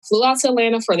flew out to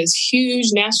Atlanta for this huge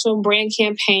national brand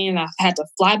campaign. I had to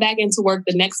fly back into work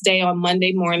the next day on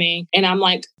Monday morning. And I'm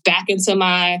like back into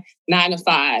my 9 to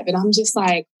 5. And I'm just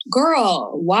like,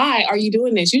 girl, why are you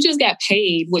doing this? You just got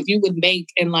paid what you would make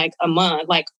in like a month.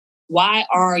 Like, why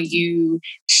are you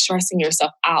stressing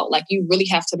yourself out? Like, you really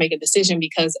have to make a decision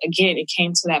because, again, it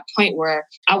came to that point where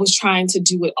I was trying to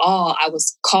do it all. I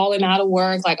was calling out of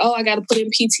work, like, oh, I got to put in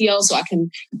PTO so I can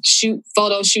shoot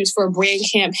photo shoots for brand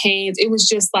campaigns. It was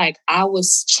just like I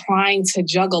was trying to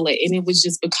juggle it and it was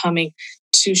just becoming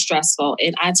too stressful.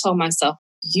 And I told myself,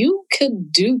 you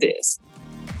could do this.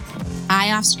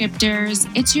 Hi, Off-Scripters.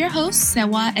 It's your host,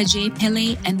 Sewa Ajay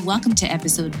Pillay, and welcome to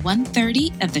episode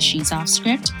 130 of the She's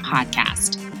Off-Script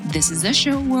podcast. This is a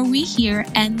show where we hear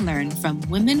and learn from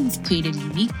women who've created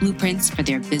unique blueprints for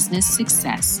their business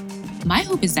success. My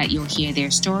hope is that you'll hear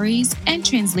their stories and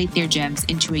translate their gems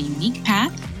into a unique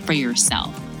path for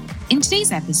yourself. In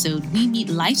today's episode, we meet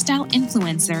lifestyle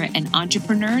influencer and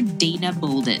entrepreneur Dana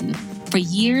Bolden. For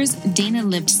years, Dana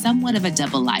lived somewhat of a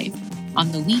double life. On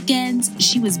the weekends,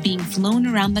 she was being flown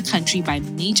around the country by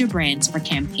major brands for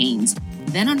campaigns.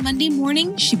 Then on Monday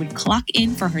morning, she would clock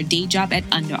in for her day job at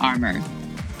Under Armour.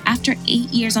 After 8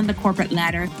 years on the corporate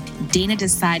ladder, Dana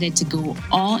decided to go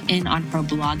all in on her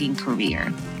blogging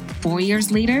career. 4 years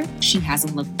later, she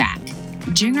hasn't looked back.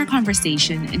 During our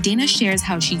conversation, Dana shares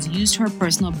how she's used her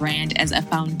personal brand as a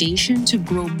foundation to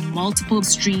grow multiple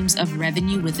streams of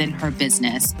revenue within her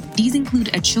business. These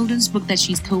include a children's book that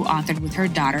she's co-authored with her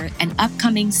daughter, an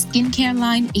upcoming skincare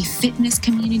line, a fitness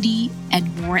community,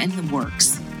 and more in the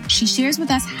works. She shares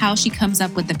with us how she comes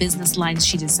up with the business lines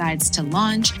she decides to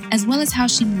launch, as well as how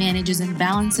she manages and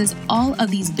balances all of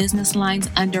these business lines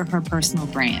under her personal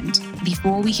brand.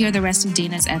 Before we hear the rest of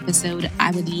Dana's episode,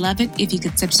 I would love it if you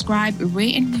could subscribe,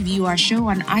 rate, and review our show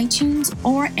on iTunes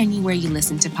or anywhere you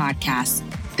listen to podcasts.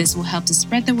 This will help to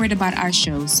spread the word about our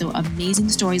show so amazing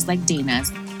stories like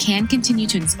Dana's can continue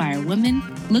to inspire women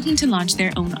looking to launch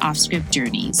their own off-script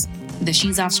journeys. The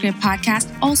She's Off-Script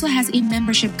podcast also has a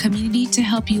membership community to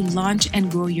help you launch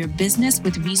and grow your business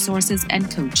with resources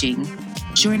and coaching.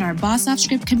 Join our Boss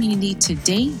Off-Script community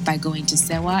today by going to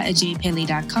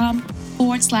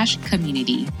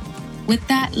sewaajaypillay.com/community. With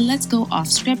that, let's go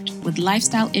off-script with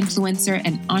lifestyle influencer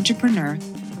and entrepreneur,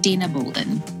 Dana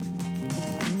Bolden.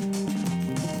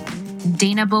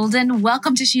 Dana Bolden,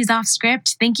 welcome to She's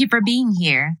Off-Script. Thank you for being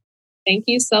here. Thank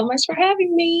you so much for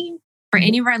having me. For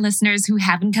any of our listeners who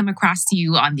haven't come across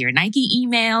you on their Nike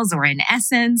emails or in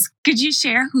Essence, could you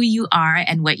share who you are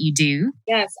and what you do?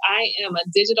 Yes, I am a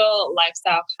digital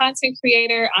lifestyle content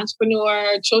creator,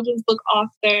 entrepreneur, children's book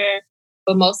author,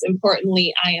 but most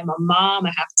importantly, I am a mom.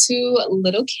 I have 2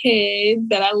 little kids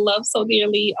that I love so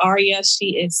dearly. Aria,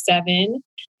 she is 7,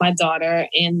 my daughter,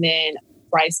 and then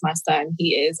Bryce, my son,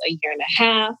 he is a year and a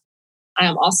half. I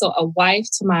am also a wife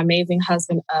to my amazing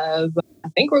husband of, I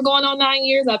think we're going on 9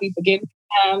 years. I'll be forgetting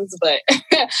times, but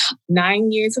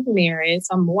 9 years of marriage.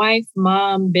 So I'm a wife,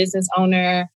 mom, business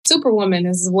owner, superwoman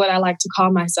is what I like to call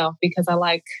myself because I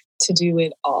like to do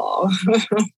it all.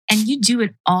 And you do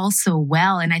it all so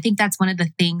well. And I think that's one of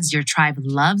the things your tribe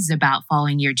loves about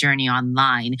following your journey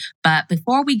online. But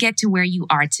before we get to where you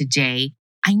are today,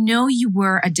 I know you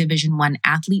were a Division I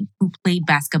athlete who played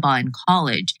basketball in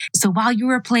college. So while you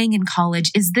were playing in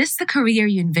college, is this the career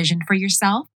you envisioned for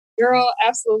yourself? Girl,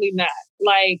 absolutely not.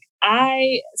 Like,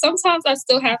 sometimes I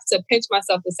still have to pinch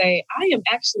myself to say, I am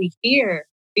actually here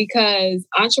because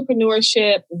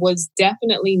entrepreneurship was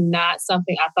definitely not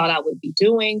something I thought I would be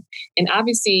doing. And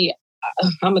obviously,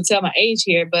 I'm going to tell my age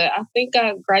here, but I think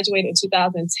I graduated in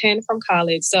 2010 from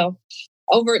college. So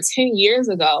over 10 years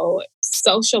ago,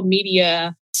 social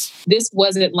media, this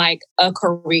wasn't like a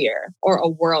career or a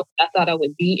world I thought I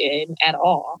would be in at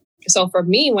all. So for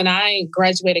me, when I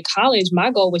graduated college,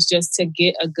 my goal was just to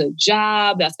get a good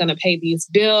job that's going to pay these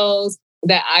bills,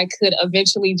 that I could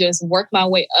eventually just work my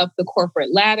way up the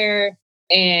corporate ladder.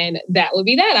 And that would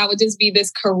be that. I would just be this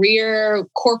career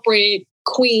corporate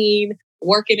queen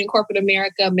working in corporate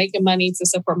America, making money to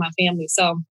support my family.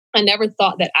 So I never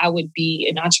thought that I would be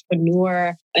an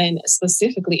entrepreneur and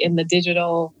specifically in the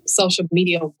digital social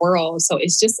media world. So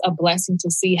it's just a blessing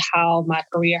to see how my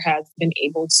career has been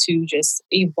able to just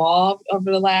evolve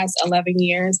over the last 11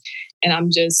 years. And I'm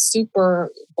just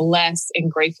super blessed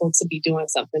and grateful to be doing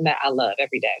something that I love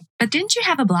every day. But didn't you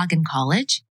have a blog in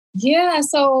college? Yeah.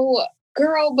 So,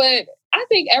 girl, but I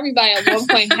think everybody at one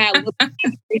point had a little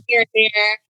here and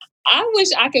there. I wish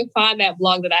I could find that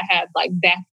blog that I had like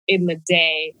back in the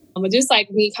day. But just like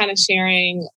me kind of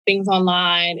sharing things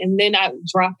online. And then I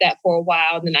dropped that for a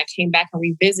while. And then I came back and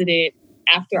revisited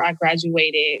after I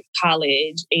graduated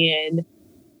college. And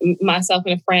myself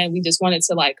and a friend, we just wanted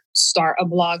to like start a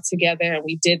blog together, and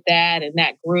we did that, and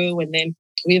that grew. And then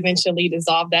we eventually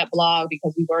dissolved that blog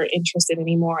because we weren't interested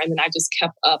anymore. And then I just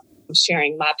kept up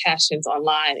sharing my passions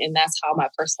online, and that's how my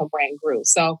personal brand grew.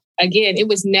 So again, it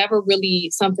was never really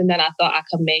something that I thought I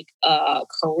could make a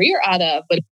career out of,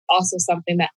 but also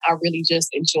something that I really just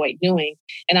enjoyed doing.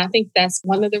 And I think that's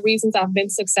one of the reasons I've been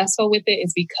successful with it,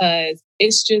 is because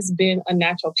it's just been a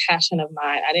natural passion of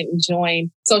mine. I didn't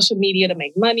join social media to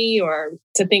make money or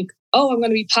to think, oh, I'm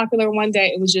going to be popular one day.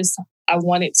 It was just, I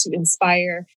wanted to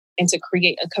inspire and to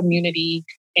create a community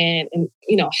and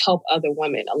help other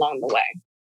women along the way.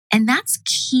 And that's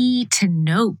key to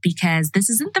note, because this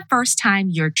isn't the first time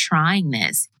you're trying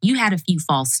this. You had a few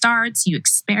false starts, you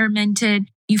experimented,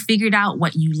 you figured out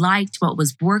what you liked, what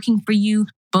was working for you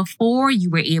before you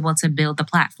were able to build the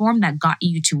platform that got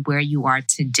you to where you are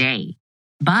today.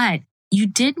 But you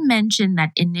did mention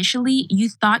that initially you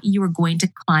thought you were going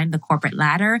to climb the corporate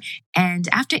ladder. And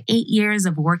after 8 years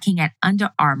of working at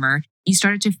Under Armour, you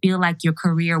started to feel like your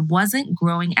career wasn't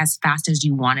growing as fast as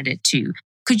you wanted it to.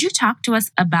 Could you talk to us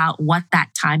about what that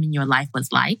time in your life was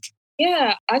like?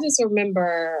 Yeah, I just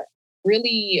remember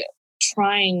really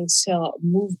trying to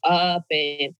move up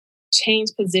and change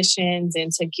positions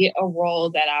and to get a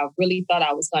role that I really thought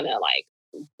I was going to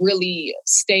like really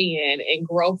stay in and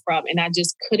grow from. And I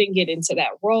just couldn't get into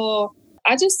that role.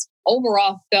 I just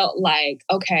overall felt like,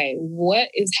 okay, what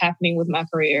is happening with my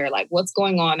career? Like, what's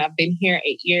going on? I've been here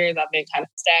 8 years. I've been kind of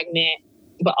stagnant.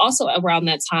 But also around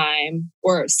that time,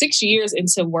 or 6 years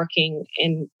into working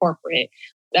in corporate,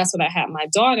 that's when I had my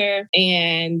daughter.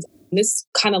 And this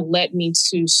kind of led me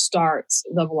to start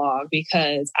the blog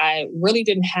because I really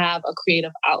didn't have a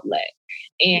creative outlet.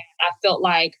 And I felt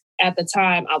like at the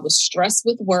time I was stressed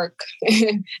with work,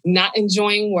 not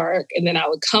enjoying work. And then I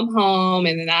would come home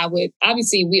and then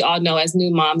obviously we all know as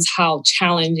new moms how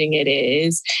challenging it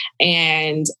is.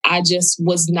 And I just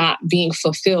was not being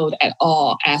fulfilled at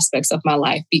all aspects of my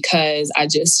life because I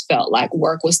just felt like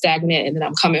work was stagnant. And then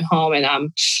I'm coming home and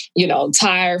I'm,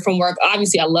 tired from work.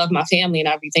 Obviously I love my family and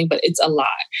everything, but it's a lot.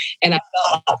 And I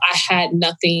felt like I had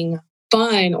nothing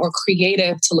fun or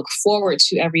creative to look forward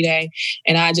to every day.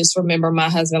 And I just remember my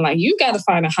husband like, you got to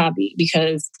find a hobby,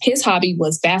 because his hobby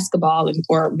was basketball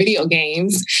or video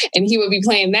games. And he would be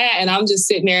playing that. And I'm just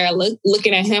sitting there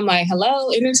looking at him like,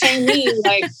 hello, entertain me.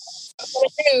 Like,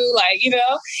 what do?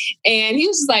 And he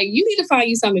was just like, you need to find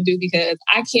you something to do because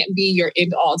I can't be your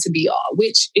end all to be all,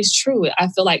 which is true. I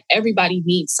feel like everybody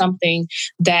needs something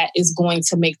that is going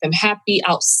to make them happy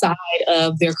outside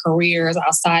of their careers,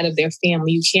 outside of their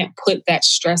family. You can't put that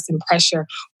stress and pressure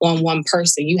on one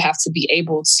person. You have to be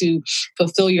able to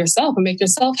fulfill yourself and make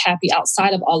yourself happy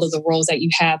outside of all of the roles that you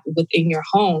have within your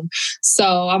home.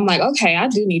 So I'm like, okay, I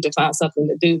do need to find something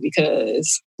to do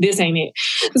because this ain't it.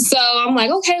 So I'm like,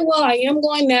 okay, well, I am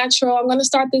going natural. I'm going to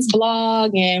start this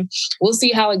blog and we'll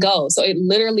see how it goes. So it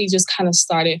literally just kind of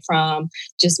started from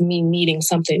just me needing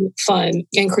something fun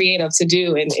and creative to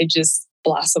do. And it just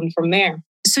blossomed from there.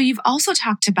 So you've also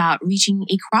talked about reaching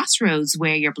a crossroads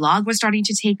where your blog was starting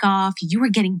to take off. You were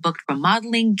getting booked for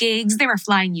modeling gigs. They were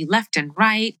flying you left and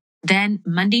right. Then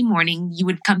Monday morning, you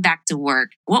would come back to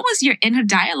work. What was your inner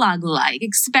dialogue like,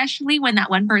 especially when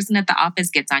that one person at the office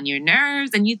gets on your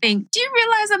nerves and you think, do you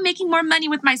realize I'm making more money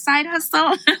with my side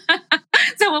hustle?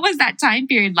 So what was that time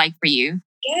period like for you?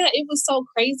 Yeah, it was so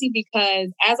crazy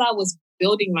because as I was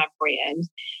building my brand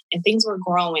and things were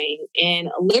growing, and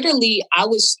literally I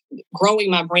was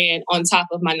growing my brand on top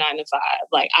of my 9 to 5.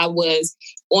 Like I was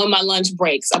on my lunch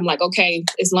breaks. I'm like, okay,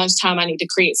 it's lunchtime. I need to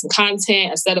create some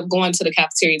content. Instead of going to the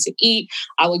cafeteria to eat,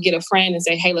 I would get a friend and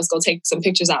say, hey, let's go take some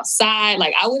pictures outside.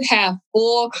 Like I would have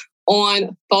full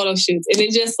on photo shoots. And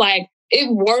it just like,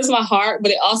 it warms my heart,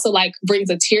 but it also like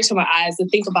brings a tear to my eyes to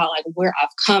think about like where I've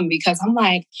come, because I'm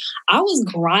like, I was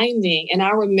grinding. And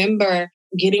I remember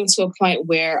getting to a point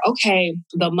where, okay,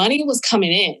 the money was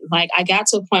coming in. Like I got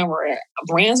to a point where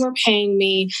brands were paying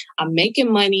me, I'm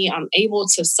making money, I'm able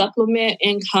to supplement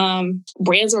income.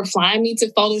 Brands were flying me to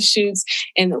photo shoots.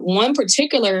 And one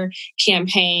particular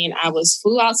campaign, I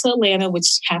flew out to Atlanta,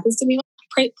 which happens to be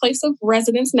my place of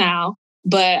residence now.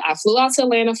 But I flew out to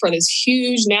Atlanta for this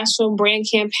huge national brand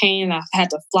campaign. I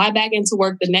had to fly back into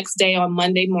work the next day on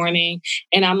Monday morning.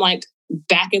 And I'm like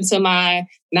back into my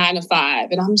 9 to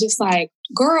 5. And I'm just like,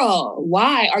 girl,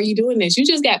 why are you doing this? You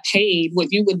just got paid what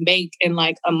you would make in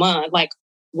like a month. Like,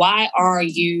 why are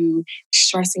you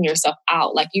stressing yourself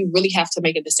out? Like, you really have to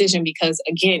make a decision because,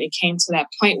 again, it came to that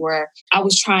point where I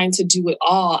was trying to do it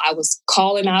all. I was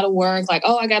calling out of work, like,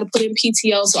 oh, I got to put in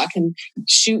PTO so I can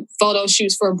shoot photo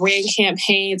shoots for brand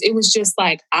campaigns. It was just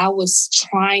like I was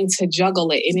trying to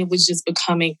juggle it and it was just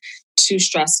becoming too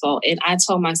stressful. And I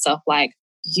told myself, like,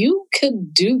 you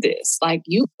could do this. Like,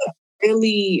 you could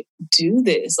really do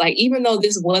this. Like, even though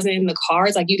this wasn't in the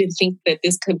cards, like, you didn't think that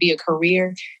this could be a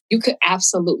career, you could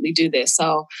absolutely do this.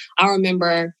 So I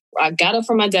remember I got up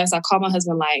from my desk. I called my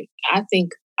husband, like, I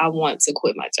think I want to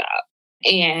quit my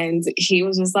job. And he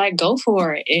was just like, go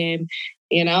for it. And,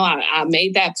 I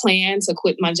made that plan to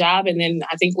quit my job. And then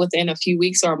I think within a few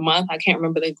weeks or a month, I can't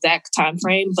remember the exact time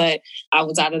frame, but I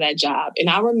was out of that job. And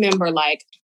I remember, like,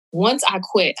 once I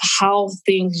quit, how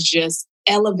things just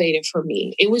elevated for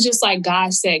me. It was just like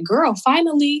God said, girl,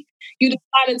 finally you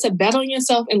decided to bet on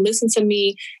yourself and listen to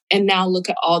me. And now look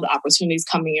at all the opportunities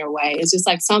coming your way. It's just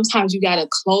like sometimes you got to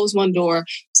close one door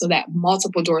so that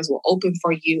multiple doors will open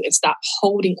for you, and stop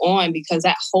holding on, because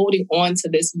that holding on to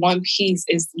this one piece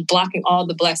is blocking all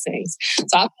the blessings.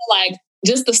 So I feel like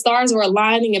just the stars were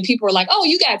aligning and people were like, oh,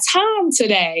 you got time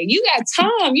today. You got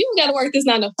time. You got to work this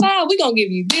 9 to 5. We're going to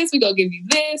give you this. We're going to give you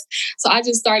this. So I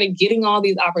just started getting all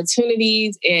these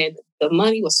opportunities and the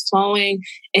money was flowing.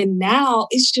 And now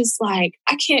it's just like,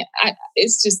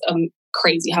 it's just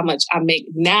crazy how much I make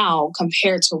now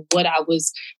compared to what I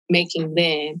was making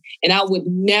then. And I would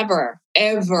never,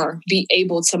 ever be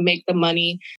able to make the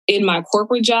money in my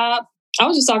corporate job. I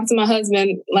was just talking to my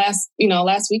husband last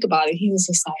week about it. He was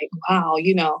just like, wow,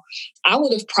 I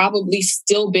would have probably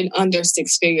still been under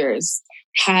 6 figures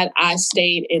had I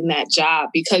stayed in that job,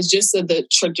 because just of the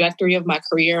trajectory of my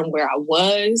career and where I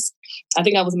was. I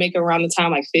think I was making around the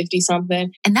time like 50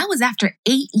 something. And that was after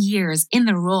 8 years in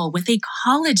the role with a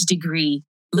college degree.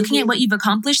 Looking at what you've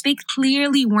accomplished, they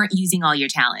clearly weren't using all your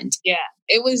talent. Yeah,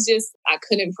 it was just, I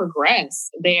couldn't progress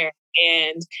there.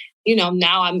 And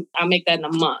now I make that in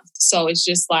a month. So it's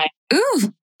just like,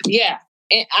 ooh, yeah.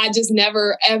 And I just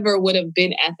never, ever would have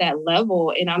been at that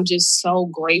level. And I'm just so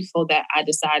grateful that I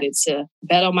decided to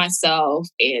bet on myself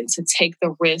and to take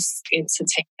the risk and to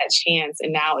take that chance.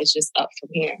 And now it's just up from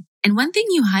here. And one thing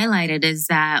you highlighted is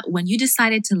that when you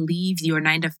decided to leave your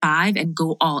 9 to 5 and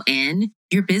go all in,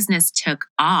 your business took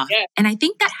off. Yeah. And I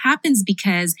think that happens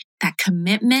because that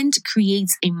commitment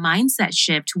creates a mindset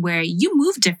shift where you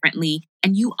move differently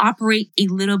and you operate a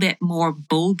little bit more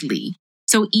boldly.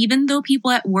 So even though people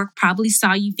at work probably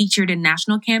saw you featured in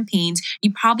national campaigns,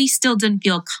 you probably still didn't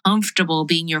feel comfortable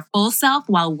being your full self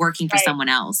while working for someone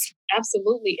else.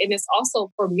 Absolutely. And it's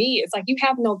also, for me, it's like you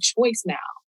have no choice now.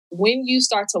 When you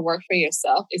start to work for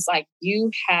yourself, it's like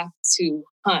you have to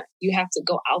hunt. You have to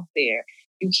go out there.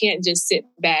 You can't just sit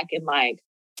back and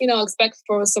expect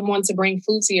for someone to bring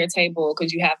food to your table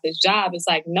because you have this job. It's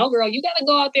like, no, girl, you got to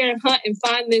go out there and hunt and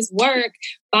find this work,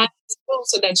 find this food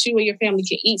so that you and your family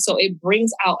can eat. So it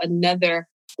brings out another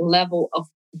level of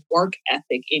work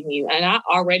ethic in you. And I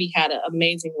already had an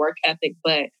amazing work ethic,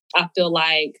 but I feel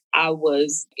like I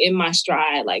was in my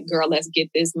stride, like, girl, let's get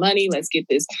this money. Let's get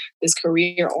this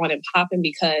career on and popping,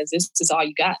 because this is all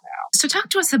you got now. So talk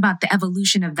to us about the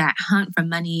evolution of that hunt for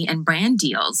money and brand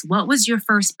deals. What was your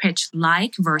first pitch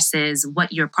like versus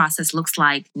what your process looks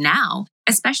like now,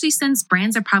 especially since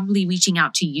brands are probably reaching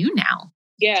out to you now?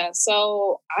 Yeah.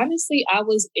 So honestly, I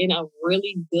was in a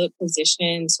really good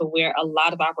position to where a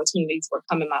lot of opportunities were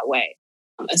coming my way.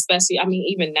 Especially,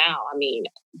 even now,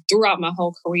 throughout my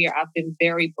whole career, I've been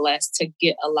very blessed to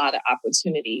get a lot of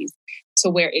opportunities to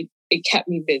where it kept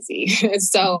me busy.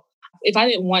 So if I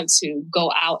didn't want to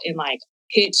go out and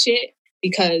pitch it,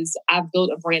 because I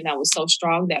built a brand that was so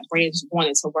strong that brands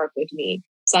wanted to work with me.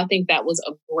 So I think that was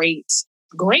a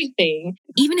great thing.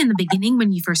 Even in the beginning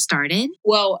when you first started?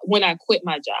 Well, when I quit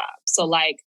my job. So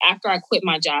after I quit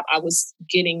my job, I was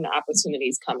getting the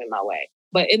opportunities coming my way.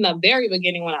 But in the very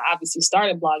beginning, when I obviously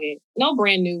started blogging, no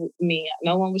brand knew me.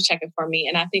 No one was checking for me.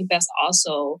 And I think that's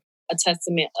also a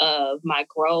testament of my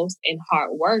growth and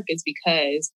hard work, is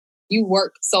because you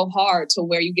work so hard to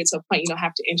where you get to a point you don't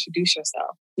have to introduce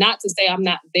yourself. Not to say I'm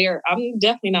not there. I'm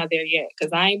definitely not there yet,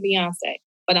 because I ain't Beyonce.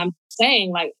 But I'm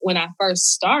saying, when I first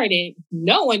started,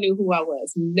 no one knew who I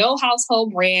was. No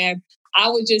household brand. I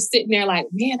was just sitting there like,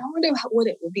 man, I wonder what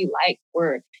it would be like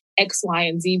for X, Y,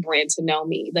 and Z brand to know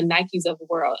me, the Nikes of the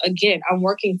world. Again, I'm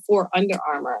working for Under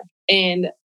Armour. And,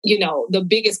 the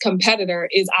biggest competitor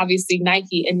is obviously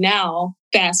Nike. And now,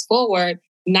 fast forward,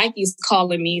 Nike's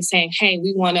calling me saying, hey,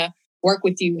 we want to work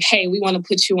with you. Hey, we want to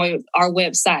put you on our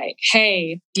website.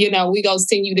 Hey, we go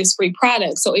send you this free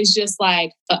product. So it's just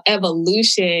like an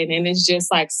evolution, and it's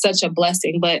just like such a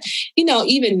blessing. But,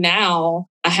 even now,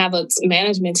 I have a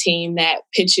management team that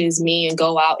pitches me and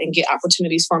go out and get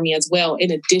opportunities for me as well,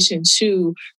 in addition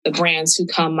to the brands who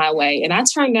come my way. And I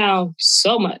turn down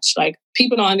so much. Like,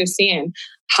 people don't understand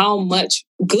how much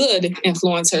good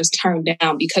influencers turn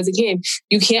down, because again,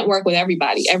 you can't work with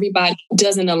everybody. Everybody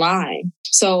doesn't align.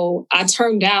 So I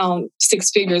turned down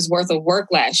 6 figures worth of work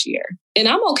last year. And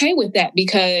I'm okay with that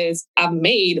because I've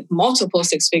made multiple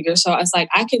 6 figures. So it's like,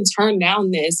 I can turn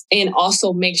down this and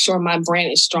also make sure my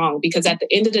brand is strong, because at the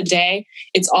end of the day,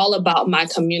 it's all about my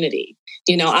community.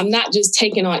 I'm not just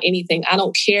taking on anything. I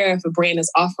don't care if a brand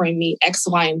is offering me X,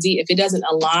 Y, and Z. If it doesn't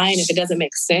align, if it doesn't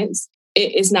make sense,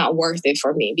 it's not worth it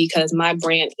for me, because my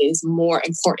brand is more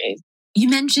important. You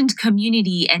mentioned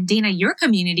community, and Dana, your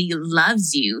community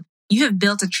loves you. You have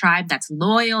built a tribe that's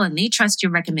loyal and they trust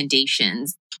your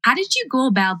recommendations. How did you go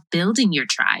about building your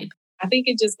tribe? I think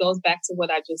it just goes back to what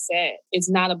I just said. It's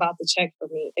not about the check for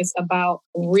me. It's about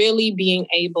really being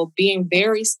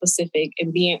very specific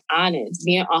and being honest,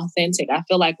 being authentic. I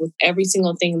feel like with every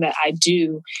single thing that I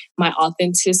do, my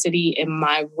authenticity and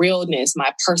my realness,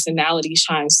 my personality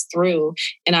shines through.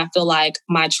 And I feel like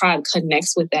my tribe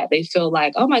connects with that. They feel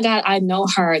like, oh my God, I know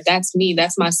her. That's me.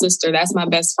 That's my sister. That's my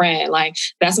best friend. Like,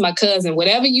 that's my cousin.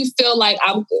 Whatever you feel like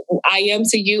I am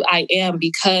to you, I am,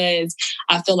 because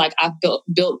I feel like I've built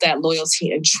that loyalty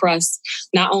and trust,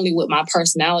 not only with my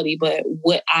personality, but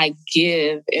what I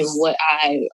give and what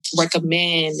I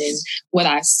recommend and what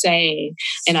I say.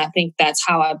 And I think that's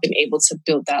how I've been able to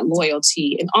build that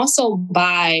loyalty. And also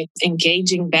by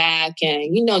engaging back and,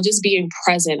 just being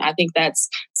present. I think that's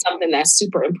something that's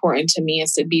super important to me,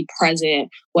 is to be present,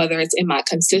 whether it's in my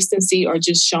consistency or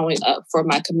just showing up for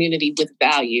my community with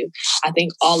value. I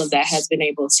think all of that has been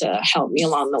able to help me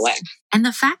along the way. And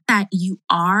the fact that you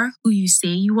are who you say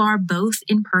you are, both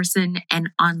in person and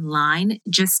online,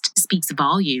 just speaks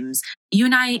volumes. You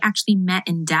and I actually met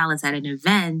in Dallas at an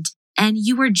event, and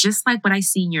you were just like what I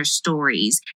see in your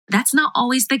stories. That's not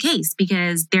always the case,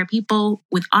 because there are people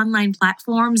with online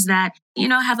platforms that,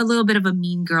 have a little bit of a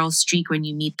mean girl streak when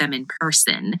you meet them in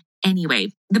person.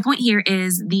 Anyway, the point here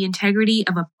is the integrity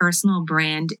of a personal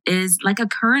brand is like a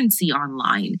currency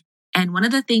online. And one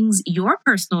of the things your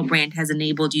personal brand has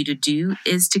enabled you to do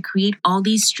is to create all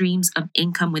these streams of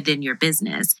income within your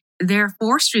business. There are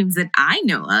 4 streams that I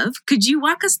know of. Could you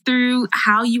walk us through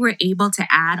how you were able to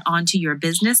add onto your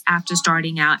business after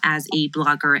starting out as a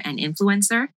blogger and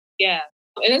influencer? Yeah.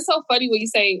 And it's so funny when you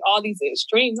say all these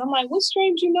streams. I'm like, what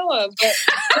streams you know of? But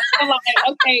I'm like,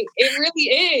 okay, it really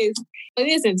is. It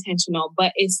is intentional,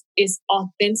 but it's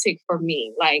authentic for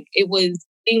me. Like, it was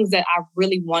things that I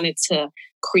really wanted to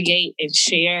create and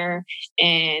share.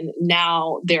 And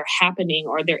now they're happening,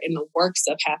 or they're in the works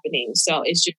of happening. So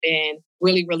it's just been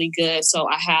really, really good. So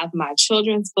I have my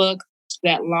children's book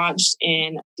that launched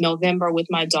in November with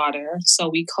my daughter. So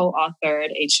we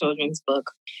co-authored a children's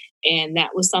book. And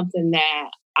that was something that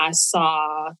I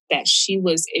saw that she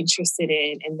was interested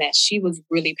in and that she was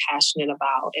really passionate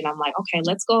about. And I'm like, okay,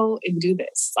 let's go and do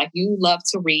this. Like, you love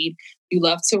to read, you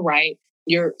love to write.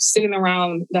 You're sitting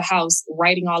around the house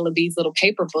writing all of these little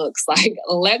paper books. Like,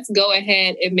 let's go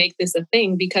ahead and make this a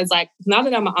thing. Because like, now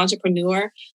that I'm an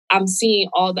entrepreneur, I'm seeing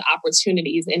all the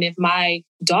opportunities. And if my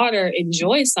daughter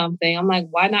enjoys something, I'm like,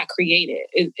 why not create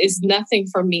it? It's nothing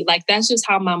for me. Like, that's just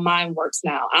how my mind works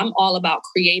now. I'm all about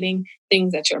creating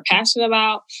things that you're passionate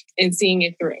about and seeing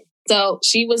it through. So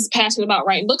she was passionate about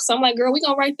writing books. So I'm like, girl, we're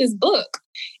going to write this book.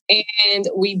 And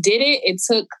we did it. It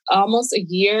took almost a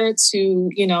year to,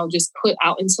 just put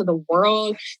out into the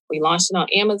world. We launched it on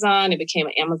Amazon. It became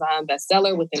an Amazon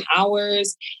bestseller within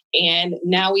hours. And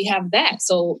now we have that.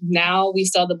 So now we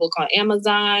sell the book on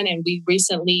Amazon. And we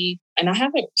recently, and I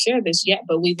haven't shared this yet,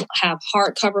 but we have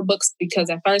hardcover books, because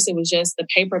at first it was just the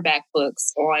paperback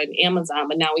books on Amazon.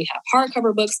 But now we have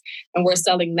hardcover books, and we're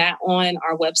selling that on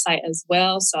our website as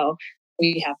well. So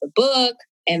we have the book.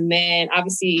 And then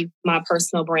obviously my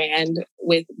personal brand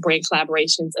with brand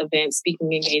collaborations, events,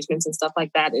 speaking engagements, and stuff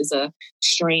like that is a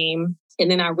stream.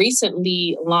 And then I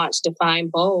recently launched Define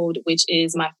Bold, which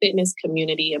is my fitness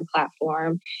community and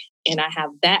platform. And I have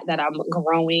that I'm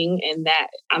growing and that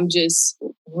I'm just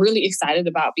really excited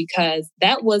about, because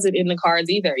that wasn't in the cards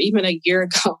either. Even a year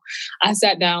ago, I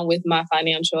sat down with my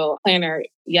financial planner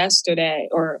yesterday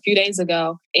or a few days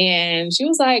ago, and she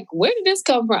was like, where did this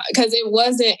come from? Because it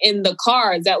wasn't in the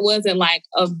cards. That wasn't like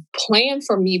a plan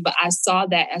for me, but I saw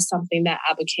that as something that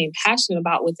I became passionate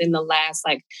about within the last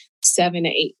 7 to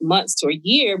 8 months to a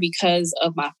year because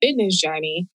of my fitness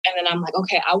journey. And then I'm like,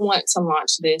 okay, I want to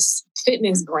launch this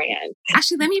fitness brand.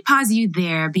 Actually, let me pause you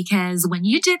there, because when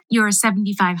you did your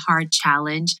 75 hard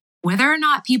challenge, whether or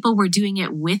not people were doing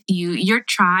it with you, your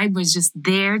tribe was just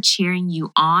there cheering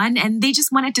you on, and they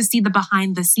just wanted to see the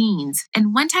behind the scenes.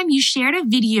 And one time you shared a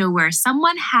video where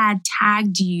someone had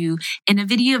tagged you in a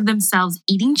video of themselves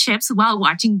eating chips while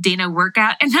watching Dana work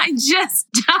out, and I just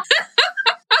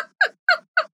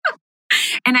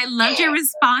And I loved your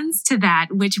response to that,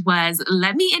 which was,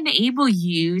 let me enable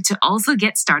you to also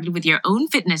get started with your own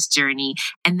fitness journey.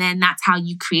 And then that's how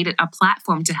you created a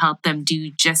platform to help them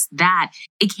do just that.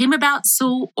 It came about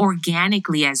so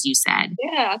organically, as you said.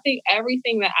 Yeah, I think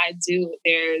everything that I do,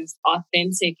 there's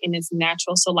authentic and it's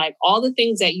natural. So like all the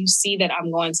things that you see that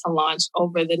I'm going to launch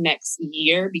over the next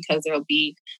year, because there'll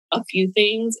be a few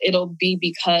things, it'll be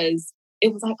because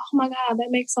it was like, oh my God, that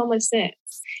makes so much sense.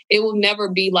 It will never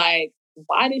be like,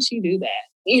 why did she do that?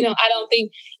 I don't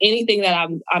think anything that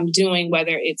I'm doing,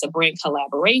 whether it's a brand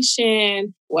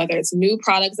collaboration, whether it's new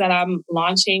products that I'm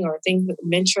launching or things,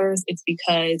 ventures, it's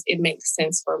because it makes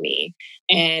sense for me.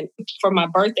 And for my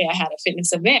birthday, I had a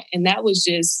fitness event, and that was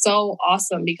just so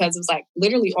awesome because it was like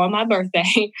literally on my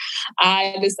birthday,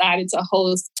 I decided to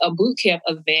host a boot camp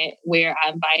event where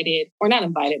I invited, or not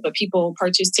invited, but people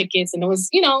purchased tickets, and it was,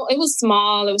 it was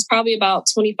small. It was probably about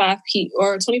 25 people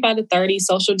or 25 to 30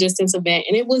 social distance event,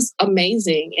 and it was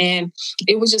amazing. And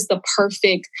it was just the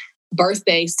perfect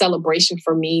birthday celebration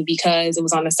for me because it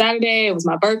was on a Saturday. It was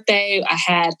my birthday. I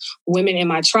had women in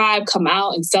my tribe come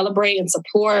out and celebrate and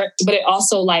support, but it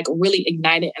also like really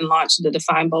ignited and launched the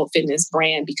Define Bold Fitness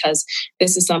brand because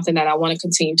this is something that I want to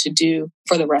continue to do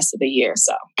for the rest of the year.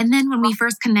 So, and then when we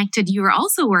first connected, you were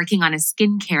also working on a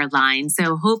skincare line.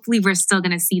 So hopefully we're still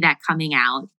going to see that coming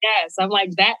out. Yes, I'm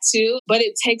like that too, but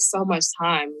it takes so much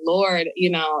time. Lord,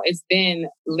 it's been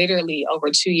literally over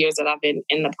 2 years that I've been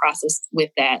in the process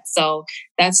with that. So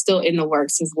that's still in the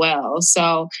works as well.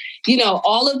 So,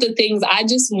 all of the things, I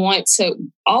just want to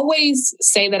always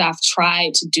say that I've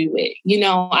tried to do it.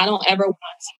 I don't ever want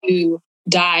to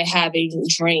die having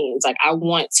dreams. Like I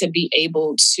want to be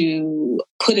able to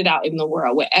put it out in the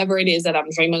world, whatever it is that I'm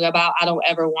dreaming about. I don't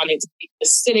ever want it to be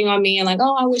just sitting on me and like,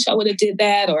 oh, I wish I would have did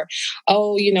that. Or,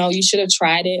 oh, you should have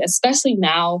tried it, especially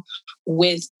now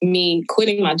with me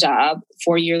quitting my job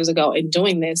 4 years ago and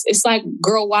doing this. It's like,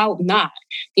 girl, why not?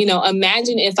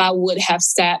 Imagine if I would have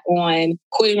sat on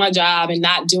quitting my job and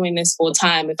not doing this full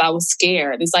time if I was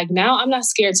scared. It's like, now I'm not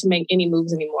scared to make any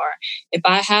moves anymore. If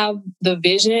I have the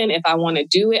vision, if I want to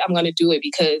do it, I'm going to do it,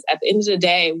 because at the end of the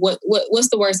day, what's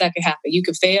the worst that could happen? You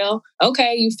could fail.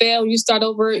 Okay, you fail, you start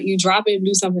over, you drop it and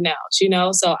do something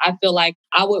else, So I feel like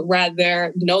I would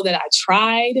rather know that I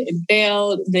tried and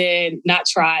failed than not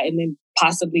try and then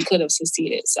possibly could have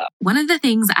succeeded. So one of the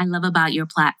things I love about your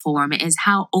platform is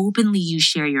how openly you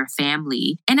share your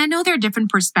family. And I know there are different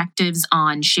perspectives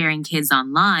on sharing kids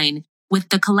online. With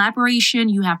the collaboration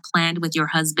you have planned with your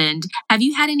husband, have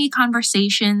you had any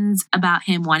conversations about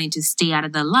him wanting to stay out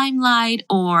of the limelight,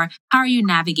 or how are you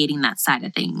navigating that side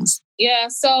of things? Yeah,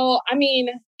 so I mean,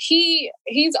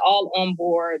 he's all on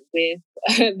board with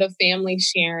the family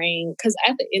sharing, because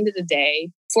at the end of the day,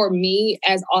 for me,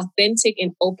 as authentic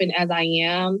and open as I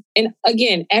am, and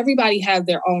again, everybody has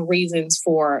their own reasons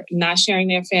for not sharing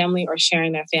their family or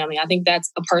sharing their family. I think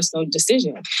that's a personal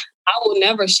decision. I will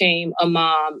never shame a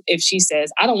mom if she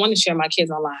says, I don't want to share my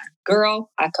kids online. Girl,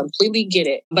 I completely get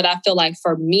it. But I feel like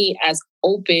for me, as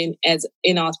open, as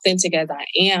inauthentic as I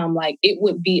am, like it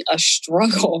would be a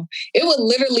struggle. It would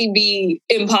literally be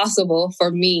impossible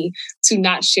for me to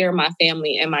not share my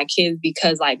family and my kids,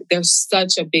 because like they're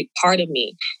such a big part of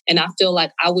me. And I feel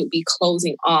like I would be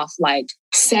closing off like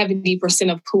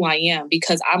 70% of who I am,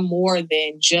 because I'm more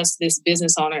than just this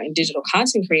business owner and digital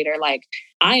content creator. Like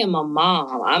I am a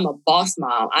mom. I'm a boss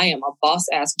mom. I am a boss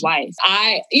ass wife.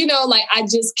 I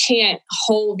just can't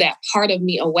hold that part of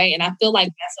me away. And I feel like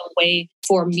that's a way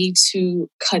for me to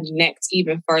connect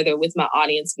even further with my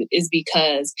audience, is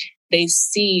because they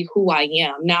see who I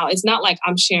am. Now, it's not like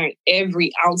I'm sharing every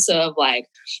ounce of like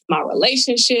my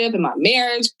relationship and my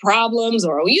marriage problems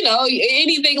or,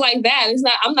 anything like that.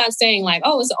 I'm not saying like,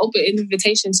 oh, it's an open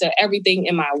invitation to everything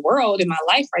in my world, in my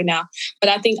life right now. But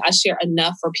I think I share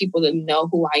enough for people to know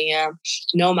who I am,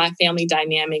 know my family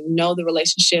dynamic, know the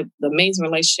relationship, the amazing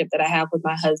relationship that I have with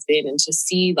my husband, and to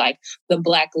see like the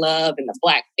Black love and the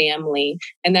Black family.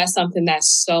 And that's something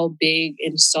that's so big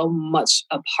and so much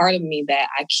a part of me that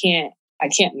I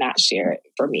can't not share it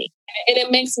for me. And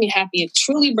it makes me happy. It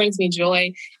truly brings me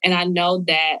joy. And I know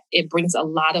that it brings a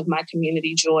lot of my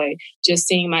community joy. Just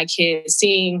seeing my kids,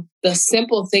 seeing the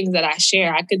simple things that I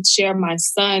share. I could share my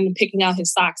son picking out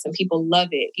his socks and people love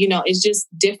it. It's just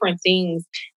different things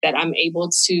that I'm able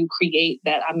to create,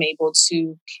 that I'm able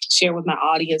to share with my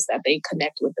audience that they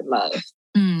connect with and love.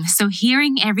 So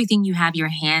hearing everything you have your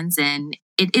hands in,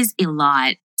 it is a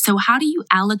lot. So how do you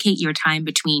allocate your time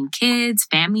between kids,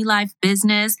 family life,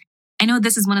 business? I know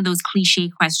this is one of those cliche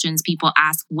questions people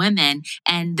ask women,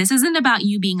 and this isn't about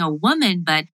you being a woman,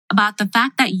 but about the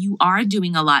fact that you are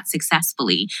doing a lot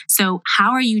successfully. So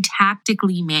how are you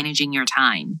tactically managing your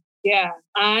time? Yeah,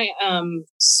 I am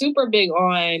super big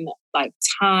on like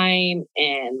time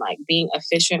and like being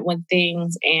efficient with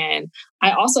things. And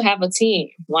I also have a team.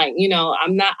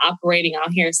 I'm not operating out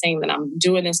here saying that I'm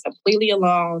doing this completely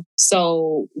alone.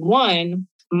 So, one,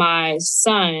 my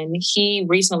son, he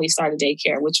recently started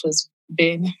daycare, which was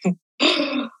been,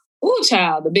 ooh,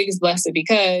 child, the biggest blessing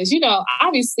because,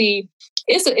 obviously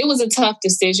it was a tough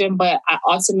decision, but my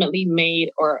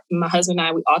husband and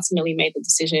I, we ultimately made the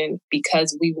decision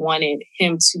because we wanted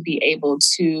him to be able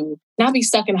to not be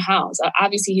stuck in the house.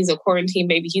 Obviously, he's a quarantine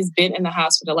baby. He's been in the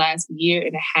house for the last year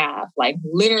and a half, like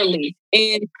literally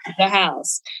in the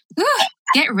house.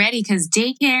 Get ready because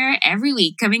daycare every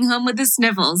week, coming home with the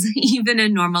sniffles, even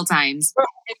in normal times.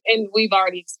 And we've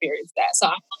already experienced that. So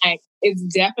I'm like, it's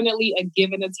definitely a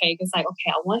give and a take. It's like,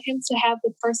 okay, I want him to have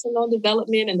the personal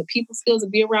development and the people skills to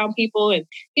be around people and,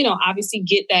 obviously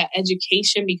get that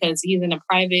education because he's in a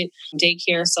private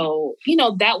daycare. So,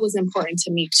 that was important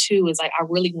to me too, is like, I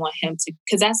really want him to,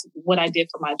 because that's what I did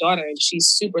for my daughter. And she's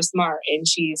super smart and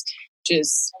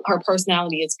her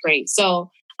personality is great. So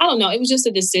I don't know. It was just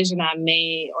a decision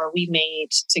we made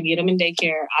to get him in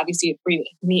daycare. Obviously, it freed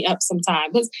me up some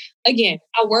time. Because again,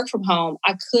 I work from home.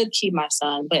 I could keep my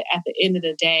son, but at the end of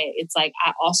the day, it's like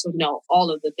I also know all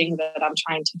of the things that I'm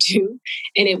trying to do.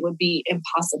 And it would be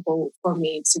impossible for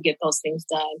me to get those things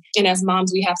done. And as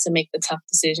moms, we have to make the tough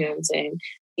decisions. And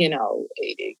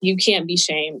you can't be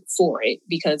shamed for it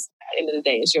because at the end of the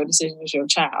day, it's your decision, it's your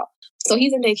child. So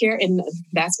he's in daycare, and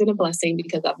that's been a blessing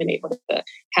because I've been able to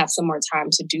have some more time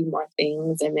to do more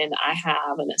things. And then I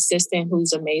have an assistant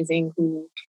who's amazing, who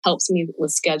helps me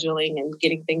with scheduling and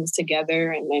getting things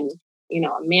together. And then, a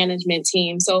management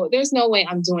team. So there's no way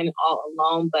I'm doing it all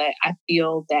alone, but I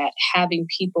feel that having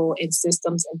people and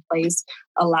systems in place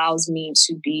allows me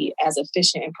to be as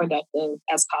efficient and productive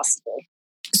as possible.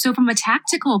 So, from a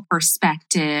tactical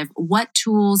perspective, what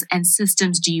tools and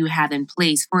systems do you have in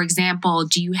place? For example,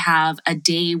 do you have a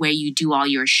day where you do all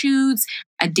your shoots,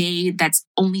 a day that's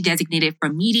only designated for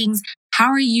meetings?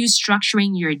 How are you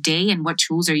structuring your day and what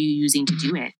tools are you using to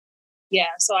do it? Yeah,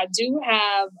 so I do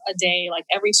have a day, like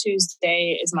every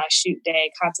Tuesday is my shoot day,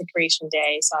 content creation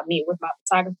day. So I meet with my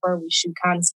photographer, we shoot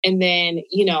content. And then,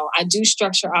 I do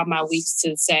structure out my weeks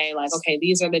to say, like, okay,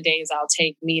 these are the days I'll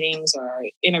take meetings or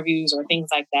interviews or things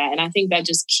like that. And I think that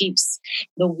just keeps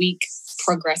the week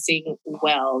progressing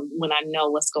well when I know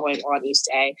what's going on each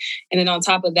day. And then on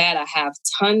top of that, I have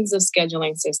tons of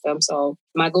scheduling systems. So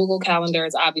my Google Calendar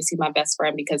is obviously my best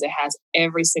friend because it has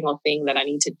every single thing that I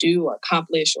need to do or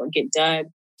accomplish or get done.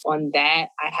 On that,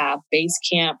 I have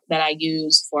Basecamp that I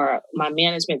use for my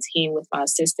management team with my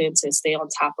assistant to stay on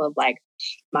top of like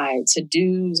my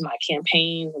to-dos, my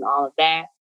campaigns and all of that.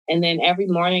 And then every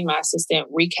morning, my assistant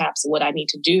recaps what I need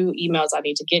to do, emails I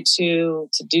need to get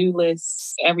to-do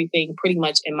lists, everything pretty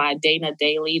much in my Dana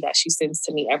Daily that she sends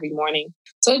to me every morning.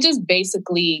 So it just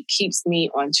basically keeps me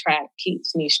on track,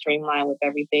 keeps me streamlined with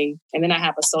everything. And then I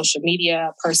have a social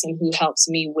media person who helps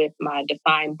me with my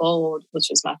Define Bold, which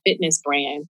is my fitness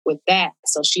brand with that.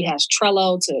 So she has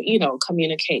Trello to,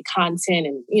 communicate content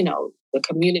and, the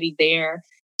community there.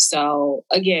 So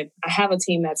again, I have a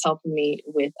team that's helping me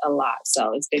with a lot.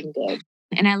 So it's been good.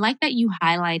 And I like that you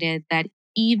highlighted that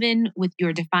even with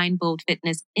your Define Bold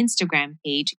Fitness Instagram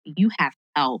page, you have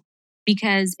help.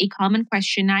 Because a common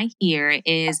question I hear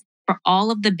is for all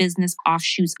of the business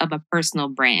offshoots of a personal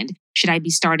brand, should I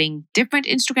be starting different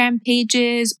Instagram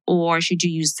pages or should you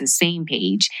use the same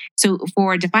page? So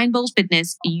for Define Bold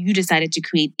Fitness, you decided to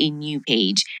create a new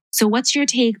page. So what's your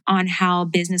take on how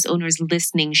business owners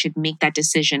listening should make that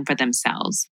decision for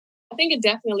themselves? I think it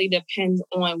definitely depends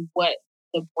on what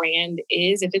the brand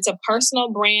is. If it's a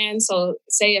personal brand, so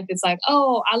say if it's like,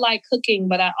 oh, I like cooking,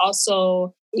 but I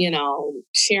also,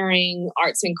 sharing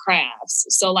arts and crafts.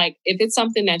 So like if it's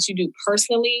something that you do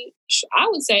personally, I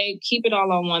would say keep it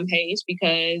all on one page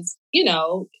because,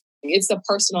 it's a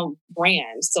personal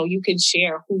brand. So you can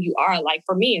share who you are. Like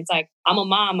for me, it's like, I'm a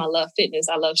mom. I love fitness.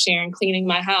 I love sharing, cleaning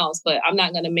my house, but I'm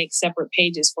not going to make separate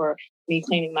pages for me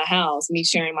cleaning my house, me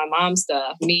sharing my mom's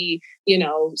stuff, me,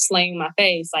 slaying my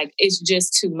face. Like it's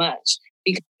just too much.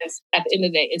 Because at the end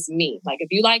of the day, it's me. Like if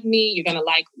you like me, you're going to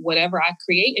like whatever I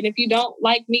create. And if you don't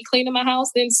like me cleaning my house,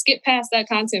 then skip past that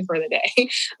content for the day.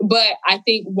 But I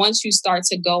think once you start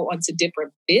to go onto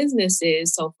different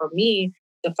businesses, so for me,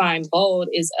 Define Bold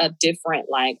is a different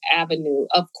like avenue.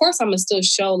 Of course, I'm going to still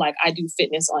show like I do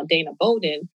fitness on Dana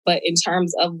Bolden, but in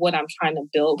terms of what I'm trying to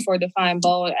build for Define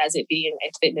Bold as it being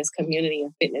a fitness community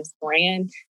and fitness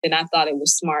brand, then I thought it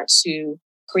was smart to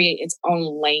create its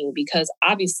own lane, because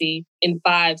obviously in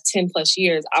 5-10 plus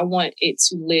years, I want it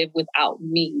to live without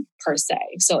me per se.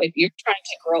 So if you're trying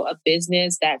to grow a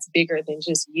business that's bigger than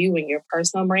just you and your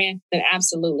personal brand, then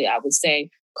absolutely, I would say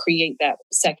create that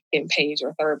second page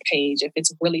or third page if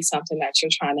it's really something that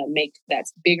you're trying to make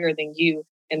that's bigger than you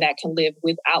and that can live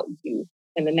without you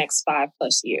in the next 5+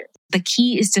 years. The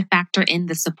key is to factor in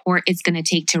the support it's going to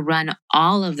take to run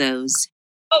all of those.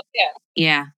 Oh, yeah.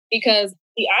 Yeah. Because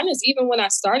be honest, even when I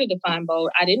started Define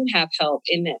Bold, I didn't have help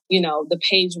in it. The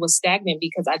page was stagnant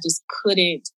because I just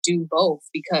couldn't do both,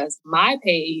 because my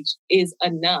page is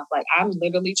enough. Like I'm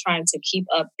literally trying to keep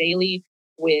up daily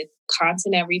with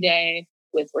content every day,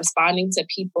 with responding to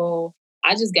people.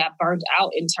 I just got burnt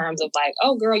out in terms of like,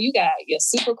 oh girl, you got your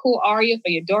super cool aria for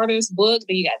your daughter's book.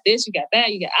 Then you got this, you got that,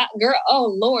 girl,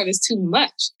 oh Lord, it's too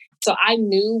much. So I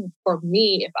knew for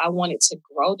me, if I wanted to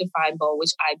grow Define Bold,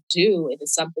 which I do, it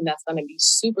is something that's going to be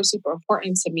super, super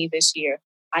important to me this year,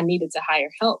 I needed to hire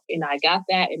help. And I got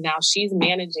that. And now she's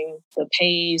managing the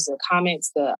page, the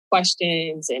comments, the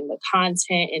questions, and the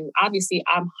content. And obviously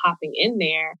I'm hopping in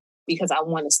there because I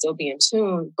want to still be in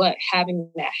tune. But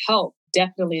having that help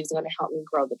definitely is going to help me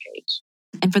grow the page.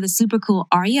 And for the Super Cool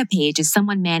Aria page, is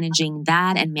someone managing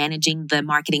that and managing the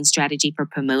marketing strategy for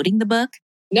promoting the book?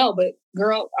 No, but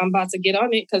girl, I'm about to get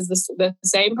on it, because the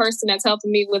same person that's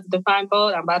helping me with Define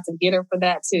Bold, I'm about to get her for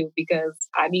that too, because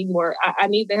I need more. I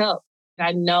need the help.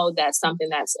 I know that's something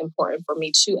that's important for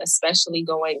me too, especially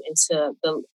going into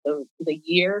the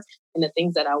year and the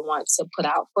things that I want to put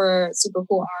out for Super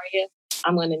Cool Aria.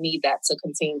 I'm going to need that to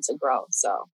continue to grow.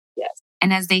 So, yes.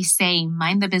 And as they say,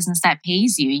 mind the business that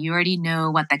pays you. You already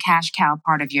know what the cash cow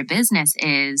part of your business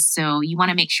is. So you want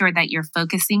to make sure that you're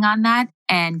focusing on that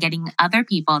and getting other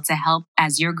people to help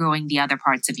as you're growing the other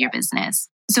parts of your business.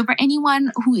 So for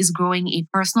anyone who is growing a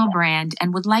personal brand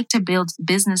and would like to build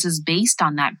businesses based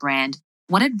on that brand,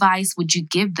 what advice would you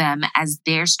give them as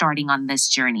they're starting on this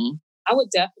journey? I would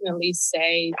definitely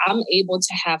say I'm able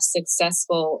to have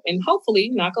successful and hopefully,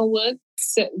 knock on wood,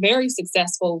 very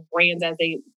successful brands as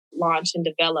they launch and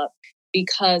develop,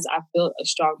 because I've built a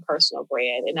strong personal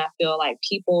brand and I feel like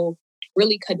people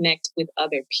really connect with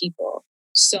other people.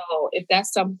 So if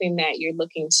that's something that you're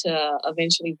looking to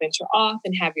eventually venture off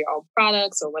and have your own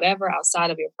products or whatever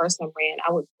outside of your personal brand,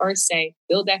 I would first say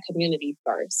build that community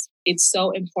first. It's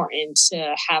so important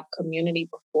to have community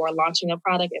before launching a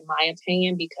product, in my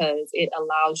opinion, because it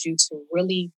allows you to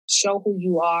really show who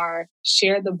you are,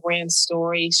 share the brand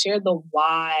story, share the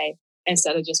why,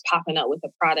 instead of just popping up with a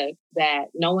product that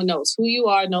no one knows who you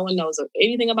are, no one knows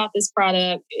anything about this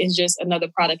product. It's just another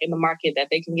product in the market that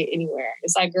they can get anywhere.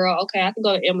 It's like, girl, okay, I can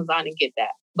go to Amazon and get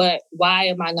that. But why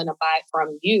am I going to buy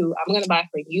from you? I'm going to buy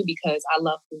from you because I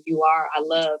love who you are. I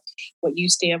love what you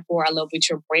stand for. I love what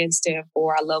your brand stands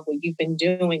for. I love what you've been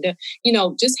doing.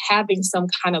 Just having some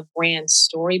kind of brand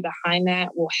story behind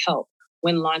that will help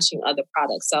when launching other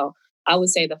products. So I would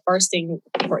say the first thing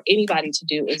for anybody to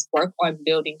do is work on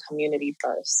building community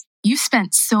first. You've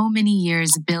spent so many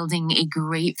years building a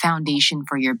great foundation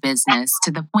for your business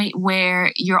to the point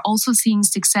where you're also seeing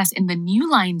success in the new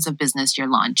lines of business you're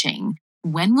launching.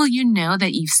 When will you know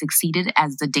that you've succeeded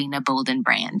as the Dana Bolden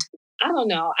brand? I don't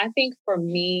know. I think for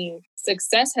me,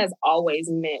 success has always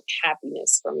meant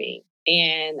happiness for me.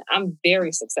 And I'm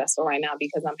very successful right now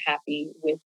because I'm happy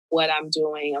with what I'm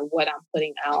doing and what I'm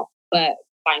putting out. But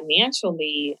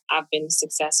financially, I've been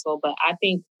successful, but I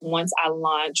think once I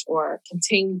launch or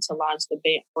continue to launch the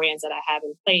brands that I have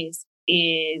in place,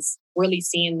 is really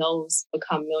seeing those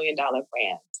become $1 million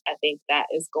brands. I think that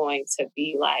is going to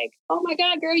be like, oh my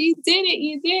God, girl, you did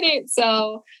it.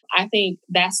 So I think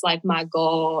that's like my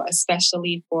goal,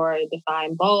 especially for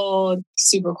Define Bold,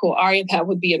 Super Cool Aria. That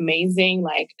would be amazing.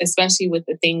 Like, especially with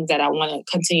the things that I want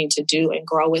to continue to do and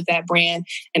grow with that brand.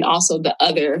 And also the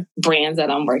other brands that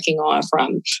I'm working on,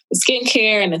 from the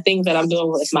skincare and the things that I'm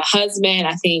doing with my husband.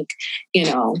 I think,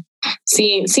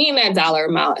 seeing that dollar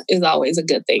amount is always a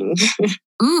good thing.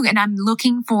 Ooh, and I'm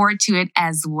looking forward to it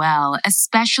as well,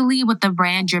 especially with the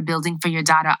brand you're building for your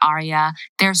daughter, Aria.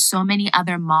 There's so many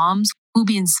other moms who'll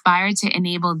be inspired to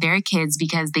enable their kids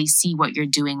because they see what you're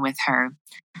doing with her.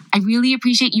 I really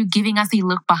appreciate you giving us a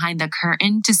look behind the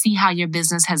curtain to see how your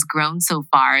business has grown so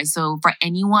far. So for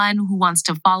anyone who wants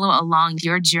to follow along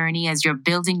your journey as you're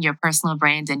building your personal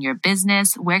brand and your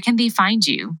business, where can they find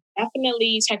you?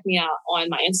 Definitely check me out on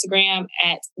my Instagram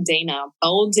at Dana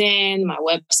Bolden, my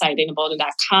website,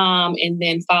 danabolden.com, and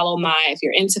then follow if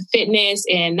you're into fitness,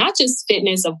 and not just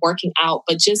fitness of working out,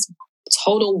 but just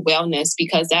total wellness,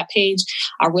 because that page,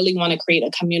 I really want to create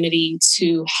a community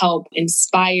to help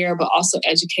inspire, but also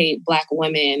educate Black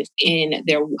women in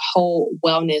their whole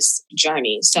wellness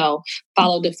journey. So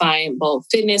follow Define Bold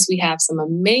Fitness. We have some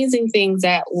amazing things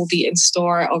that will be in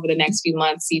store over the next few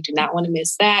months. So you do not want to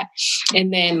miss that.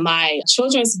 And then my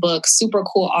children's book, Super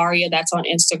Cool Aria, that's on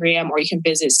Instagram, or you can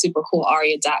visit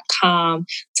supercoolaria.com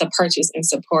to purchase and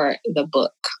support the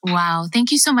book. Wow.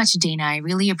 Thank you so much, Dana. I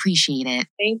really appreciate it.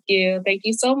 Thank you. Thank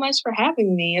you so much for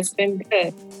having me. It's been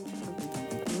good.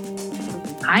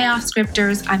 Hi,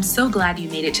 Offscripters. I'm so glad you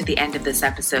made it to the end of this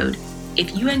episode.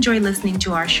 If you enjoy listening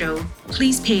to our show,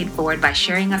 please pay it forward by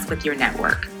sharing us with your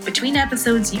network. Between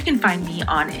episodes, you can find me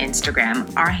on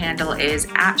Instagram. Our handle is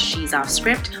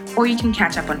 @She'sOffScript, or you can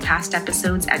catch up on past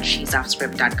episodes at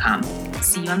she'soffscript.com.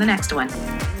 See you on the next one.